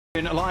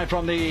Live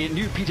from the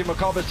new Peter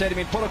Mokaba Stadium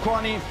in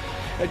Polokwane.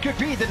 It could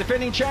be the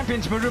defending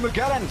champions Marumo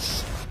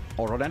Gallants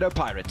or Orlando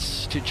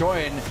Pirates to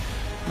join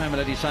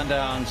Mamelodi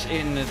Sundowns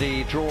in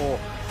the draw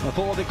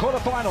for the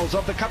quarterfinals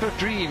of the Cup of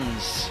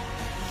Dreams.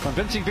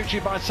 Convincing victory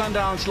by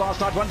Sundowns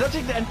last night. One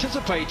doesn't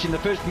anticipate in the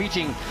first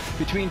meeting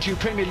between two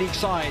Premier League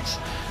sides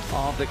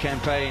of the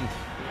campaign.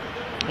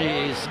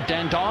 Is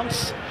Dan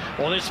Dance.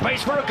 Oh, there's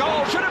space for a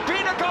goal. Should have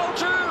been a goal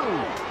too.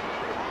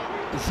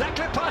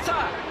 Zakle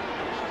Pasa.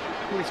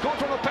 He scored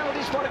from a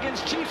penalty spot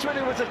against Chiefs when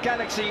he was at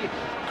Galaxy.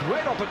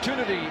 Great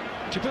opportunity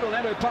to put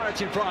Orlando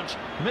Pirates in front.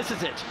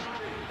 Misses it.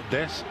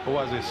 This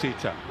was a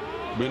sitter.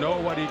 We know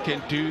what he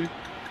can do.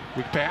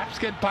 We perhaps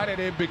can pardon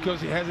him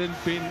because he hasn't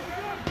been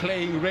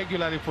playing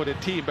regularly for the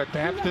team. But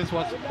perhaps this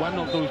was one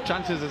of those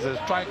chances as a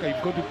striker.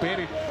 You've got to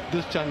bury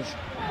this chance.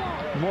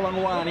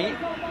 Molangwani.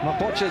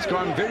 Mabocha's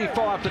gone very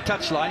far up the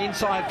touchline.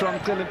 Inside from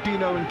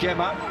Clementino and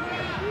Gemma.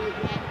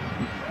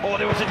 Oh,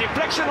 there was a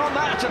deflection on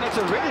that, and it's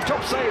a really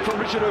top save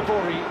from Richard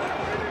Ofori.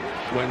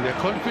 When the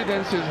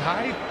confidence is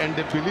high and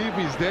the belief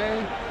is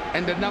there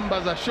and the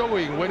numbers are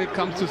showing when it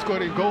comes to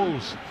scoring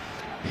goals.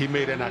 He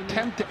made an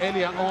attempt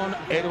earlier on.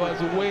 It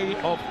was way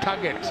off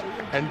target.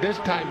 And this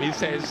time he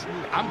says,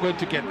 I'm going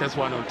to get this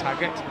one on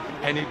target.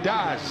 And he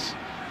does.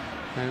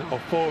 And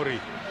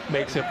Ofori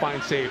makes a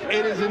fine save.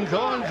 It is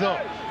Nzonzo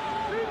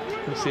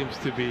who seems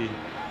to be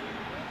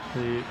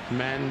the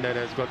man that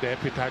has got the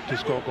appetite to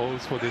score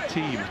goals for the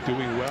team,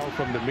 doing well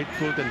from the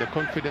midfield, and the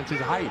confidence is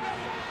high.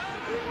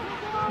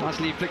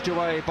 Nicely flicked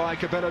away by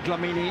Cabello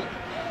Dlamini.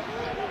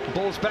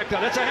 Ball's back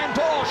there. That's a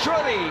handball,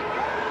 surely,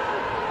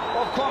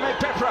 of Kwame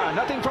Pepra.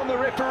 Nothing from the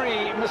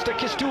referee, Mr.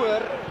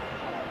 Kistuer.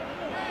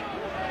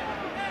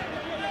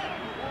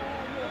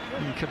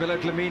 Cabello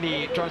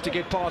Dlamini tries to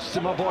get past to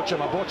Mabocha.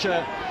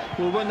 Mabocha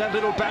will win that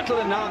little battle,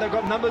 and now they've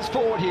got numbers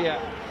forward here.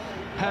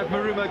 Have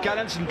Marumo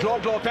Gallants, and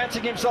Glodlaw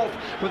fancying himself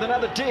with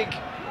another dig.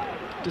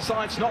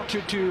 Decides not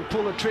to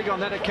pull the trigger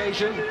on that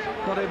occasion.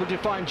 Not able to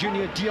find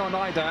Junior Dion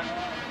either.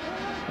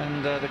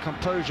 And the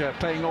composure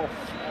paying off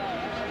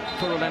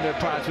for Orlando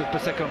Pirates with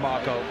Paseko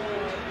Marco.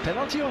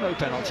 Penalty or no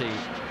penalty,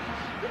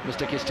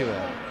 Mr. Kistua?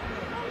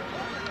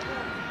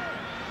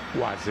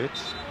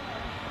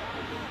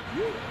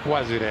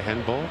 Was it a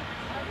handball?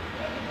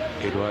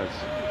 It was.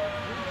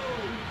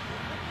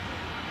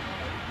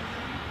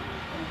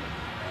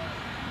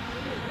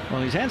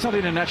 Well, his hand's not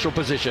in a natural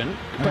position.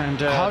 And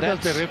how does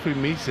the referee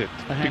miss it?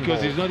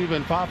 Because he's not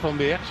even far from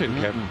the action,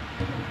 Kevin.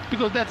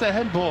 Because that's a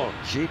handball.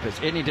 Jeepers,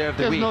 any day of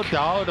the week. There's no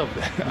doubt of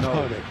that.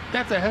 No.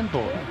 That's a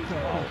handball.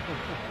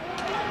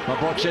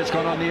 Mabocha's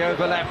gone on the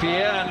overlap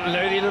here, and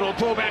loony little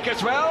pullback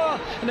as well.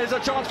 And there's a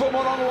chance for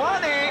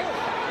Molangwani.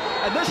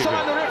 And this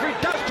time the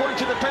referee does point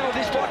to the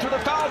penalty spot with a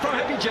foul from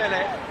Happy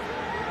Jele.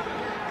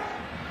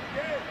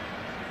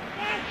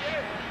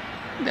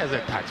 There's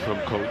a touch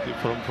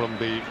from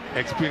the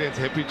experienced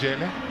Happy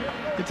Jele.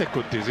 It's a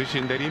good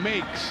decision that he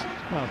makes.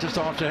 Well, just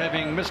after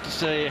having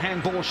missed a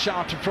handball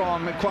shout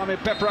from Kwame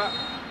Pepra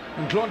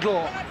and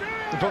Glodlaw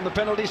from the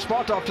penalty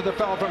spot after the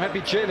foul from Happy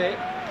Jele.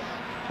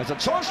 Has a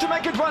chance to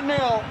make it 1-0,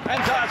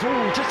 and does.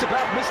 Ooh, just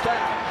about missed that.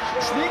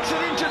 Sneaks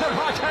it into the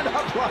right-hand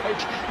upright.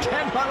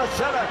 Dan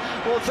Malasela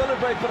will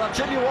celebrate, but I'll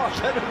tell you what,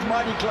 that was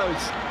mighty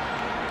close.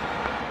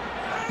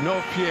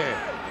 No fear.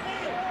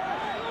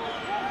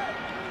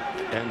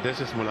 And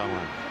this is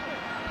Mulangwani.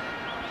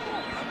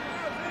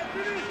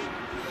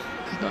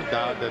 There's no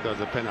doubt that there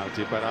was a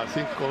penalty, but I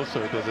think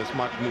also it was a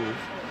smart move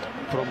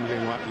from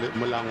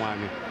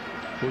Mulangwani,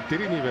 who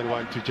didn't even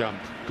want to jump,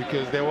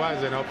 because there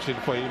was an option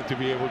for him to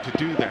be able to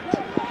do that.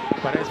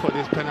 But as for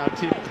this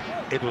penalty,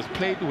 it was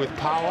played with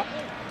power.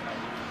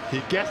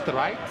 He guessed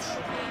right,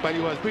 but he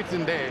was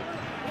beaten there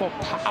for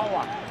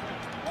power.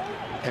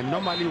 And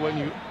normally when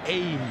you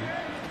aim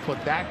for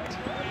that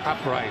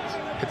upright,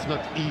 it's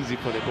not easy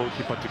for the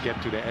goalkeeper to get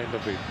to the end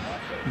of it.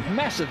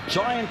 Massive,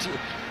 giant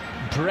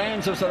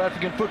brands of South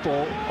African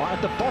football are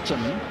at the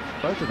bottom,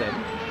 both of them,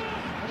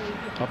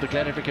 of the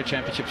Glad Africa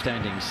Championship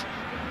standings.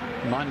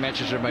 9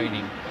 matches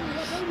remaining.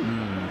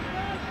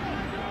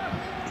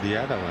 The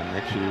other one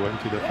actually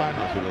went to the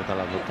finals with the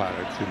Orlando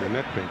Pirates in the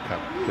Nedbank Cup.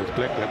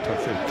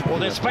 Well,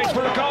 there's space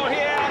for a goal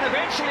here, and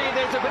eventually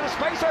there's a bit of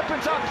space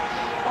opens up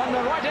on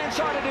the right-hand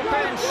side of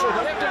defence, or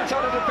the left-hand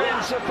side of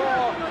defence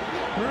for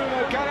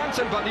Marumo Gallants,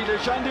 and Bandile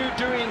Shandu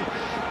doing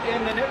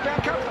in the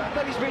Nedbank Cup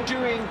that he's been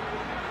doing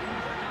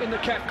in the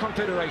CAF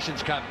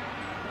Confederations Cup.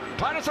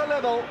 Pirates are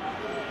level,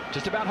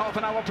 just about half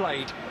an hour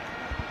played.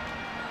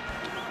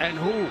 And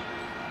who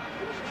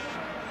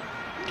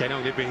can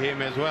only be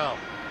him as well.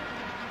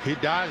 He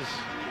does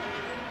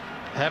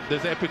have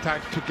this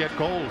appetite to get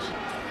goals,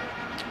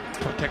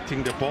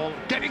 protecting the ball,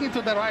 getting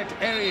into the right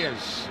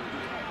areas.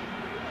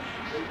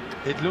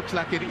 It looks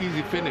like an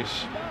easy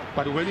finish,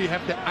 but when you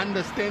have the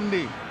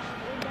understanding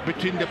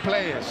between the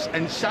players,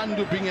 and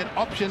Shandu being an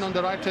option on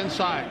the right-hand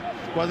side,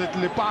 was it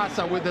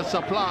Lipasa with the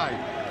supply?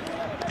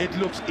 It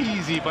looks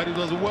easy, but it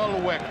was well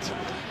worked.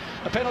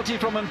 A penalty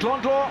from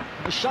Glodlaw,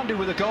 Shandu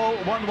with a goal.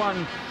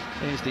 1-1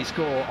 is the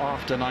score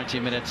after 90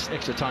 minutes,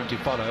 extra time to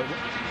follow.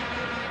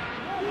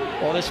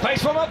 Oh, there's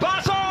space for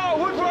Mabaso!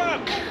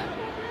 Woodwork!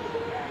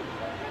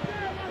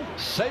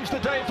 Saves the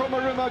day for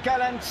Marumo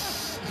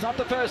Gallants. It's not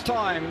the first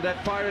time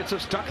that Pirates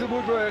have struck the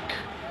woodwork.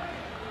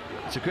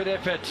 It's a good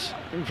effort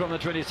from the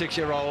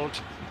 26-year-old.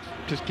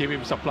 Just give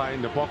him supply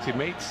in the box. He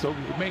makes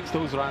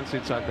those runs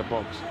inside the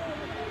box.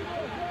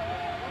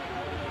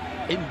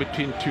 In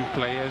between two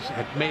players,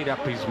 had made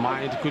up his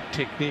mind. Good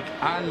technique,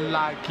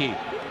 unlucky.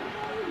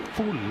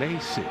 Full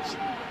laces.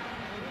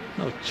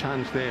 No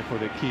chance there for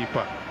the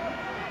keeper.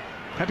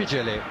 Happy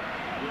Jelly.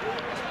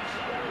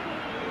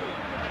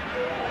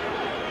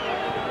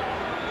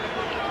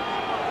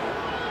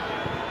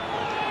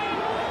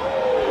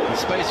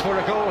 Space for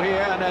a goal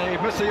here, and they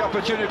missed the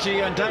opportunity,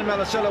 and Dan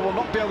Malasela will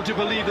not be able to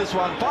believe this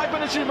one. 5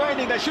 minutes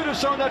remaining. They should have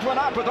sewn that one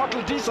up with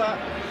Otladisa.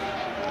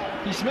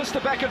 He's missed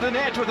the back of the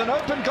net with an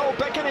open goal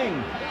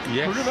beckoning.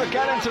 Yes. Marumo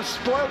Gallants have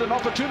spoiled an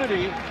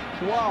opportunity.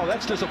 Wow,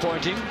 that's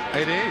disappointing.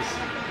 It is.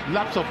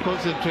 Lapse of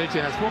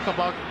concentration. I spoke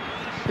about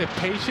the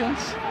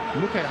patience.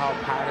 Look at how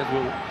Pirates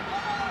were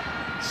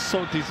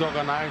so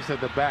disorganized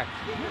at the back.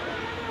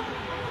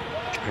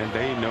 And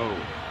they know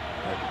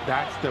that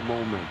that's the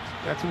moment.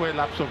 That's where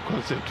lapse of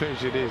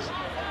concentration is.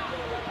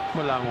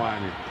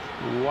 Mulangwani,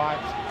 what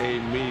a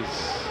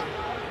miss.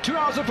 2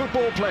 hours of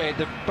football played.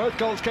 Both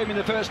goals came in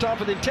the first half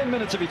within 10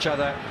 minutes of each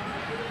other.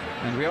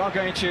 And we are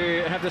going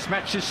to have this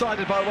match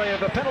decided by way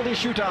of a penalty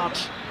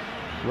shootout.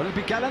 Will it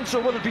be Gallants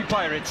or will it be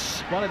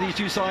Pirates? One of these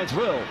two sides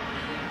will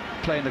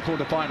play in the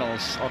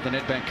quarterfinals of the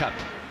Nedbank Cup.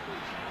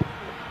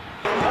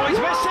 Oh, he's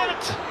missed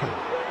it!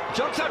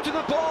 Jumps up to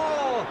the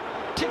ball,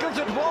 tickles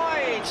it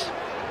wide.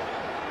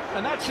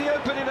 And that's the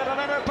opening that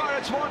Orlando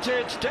Pirates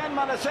wanted. Dan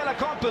Malasela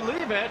can't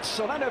believe it.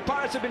 Orlando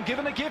Pirates have been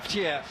given a gift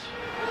here.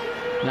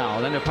 Now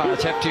Orlando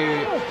Pirates have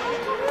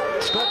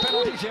to score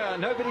penalties here.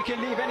 Nobody can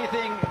leave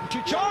anything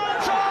to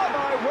chance. Oh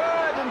my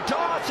word! And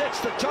Dar sets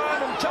the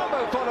tone, and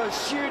Tombo follows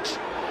suit.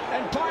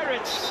 And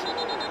Pirates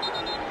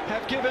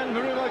have given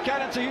Marumo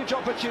Gallants a huge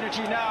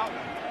opportunity now.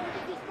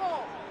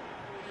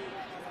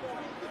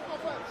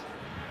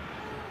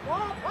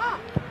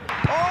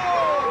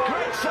 Oh,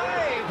 great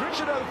save,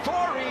 Richard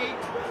Ofori.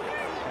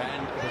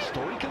 And the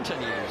story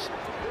continues.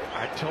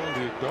 I told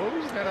you,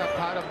 those that are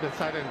part of the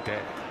sudden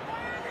death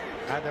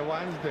are the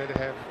ones that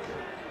have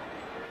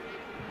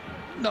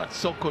not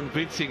so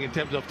convincing in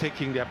terms of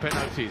taking their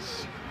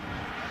penalties.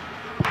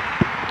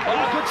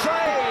 Oh, good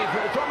save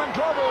from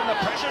Marumo, and the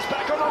pressure's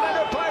back on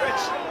Orlando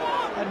Pirates.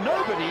 And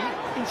nobody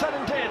in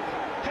sudden death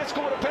has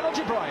scored a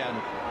penalty, Brian.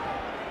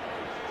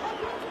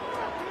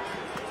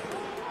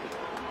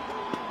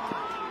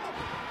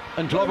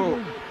 And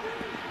Globo,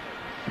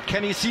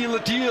 can he seal the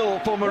deal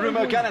for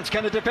Marumo Gallants?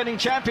 Can the defending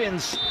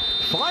champions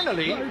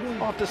finally,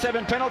 after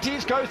 7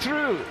 penalties, go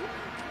through?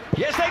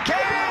 Yes, they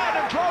can!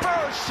 And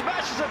Globo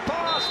smashes it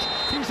past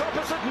his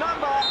opposite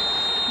number.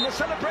 And the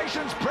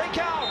celebrations break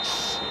out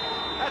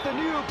at the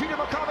new Peter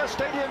Mokaba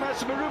Stadium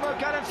as Marumo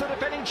Gallants, the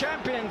defending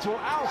champions, will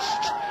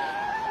oust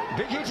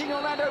big-hitting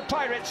Orlando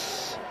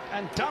Pirates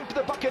and dump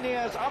the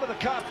Buccaneers out of the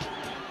cup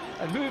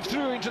and move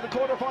through into the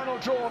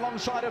quarterfinal draw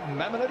alongside of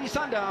Mamelodi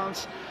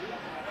Sundowns.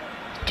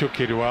 Took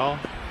it well.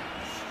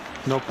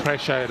 No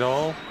pressure at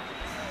all.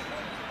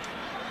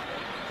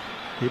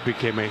 He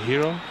became a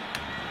hero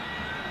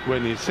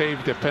when he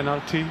saved the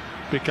penalty.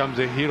 Becomes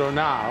a hero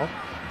now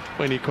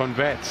when he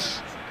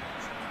converts.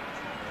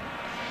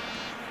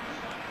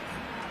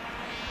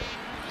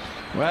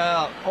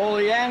 Well, all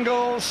the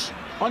angles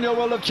on your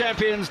World of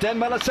Champions. Dan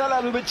Malasela a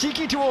little bit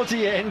cheeky towards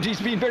the end. He's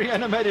been very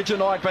animated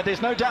tonight, but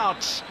there's no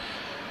doubt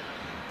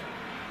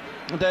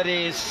that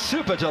he's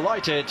super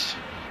delighted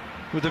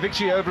with the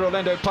victory over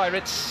Orlando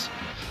Pirates.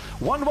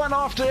 1-1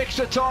 after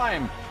extra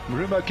time.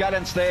 Marumo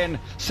Gallants then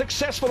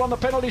successful on the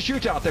penalty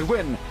shootout. They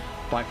win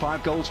by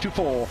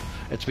 5-4.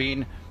 It's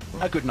been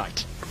a good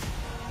night.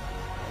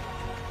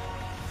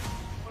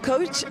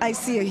 Coach, I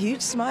see a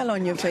huge smile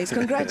on your face.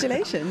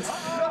 Congratulations.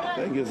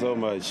 Thank you so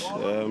much.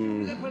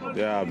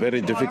 Yeah,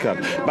 very difficult.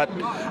 But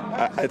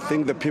I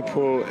think the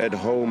people at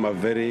home are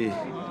very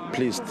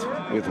pleased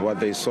with what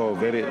they saw.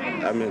 Very,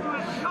 I mean,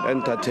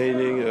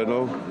 entertaining, you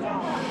know.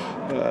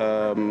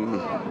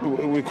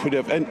 We could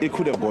have, and it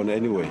could have gone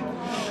anyway.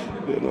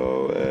 You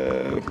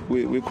know,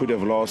 we could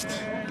have lost.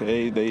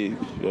 They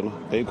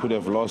could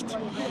have lost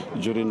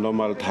during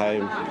normal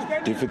time.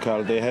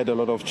 Difficult. They had a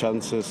lot of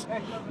chances.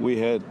 We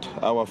had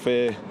our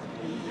fair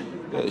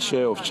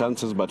share of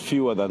chances, but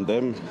fewer than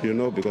them. You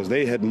know, because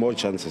they had more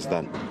chances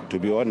than, to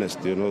be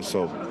honest. You know,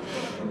 so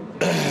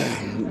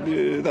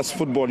that's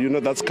football. You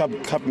know, that's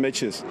cup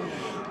matches.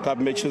 Cup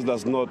matches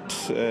does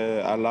not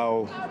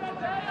allow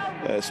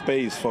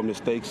space for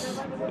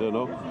mistakes, you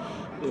know,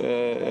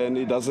 and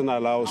it doesn't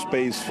allow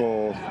space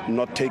for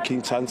not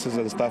taking chances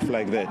and stuff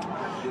like that.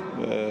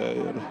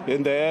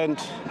 In the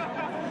end,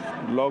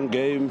 long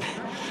game,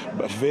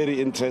 but very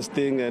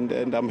interesting,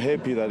 and I'm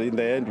happy that in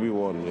the end we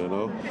won, you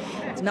know.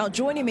 Now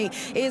joining me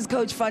is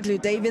Coach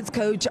Fadlu Davids,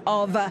 coach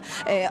of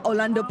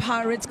Orlando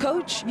Pirates.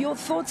 Coach, your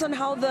thoughts on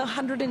how the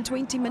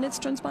 120 minutes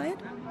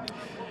transpired?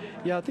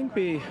 Yeah, I think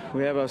we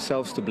have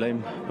ourselves to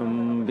blame.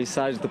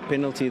 Besides the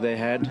penalty they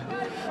had,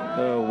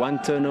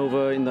 one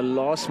turnover in the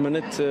last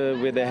minute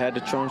where they had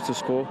a chance to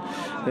score.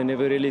 They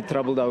never really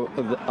troubled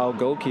our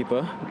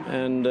goalkeeper.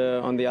 And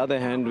on the other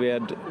hand, we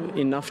had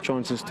enough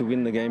chances to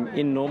win the game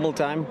in normal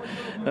time,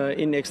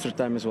 in extra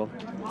time as well.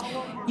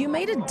 You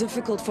made it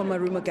difficult for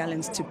Marumo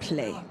Gallants to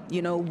play.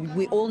 You know,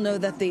 we all know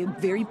that they're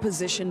very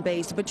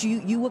position-based, but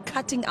you were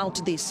cutting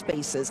out their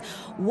spaces.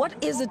 What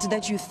is it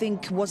that you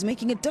think was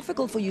making it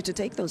difficult for you to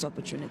take those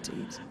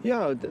opportunities?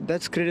 Yeah,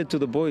 that's credit to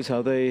the boys,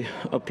 how they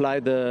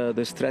applied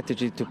the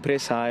strategy to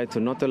press high, to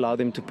not allow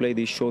them to play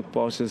these short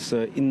passes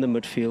in the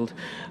midfield,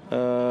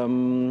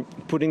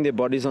 putting their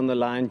bodies on the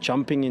line,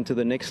 jumping into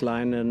the next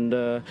line, and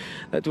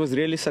that was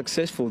really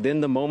successful.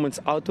 Then the moments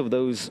out of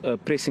those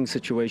pressing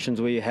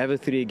situations where you have a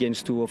 3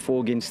 against 2 or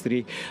 4 against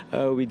 3,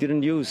 we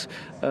didn't use.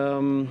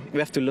 We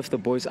have to lift the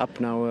boys up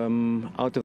now out of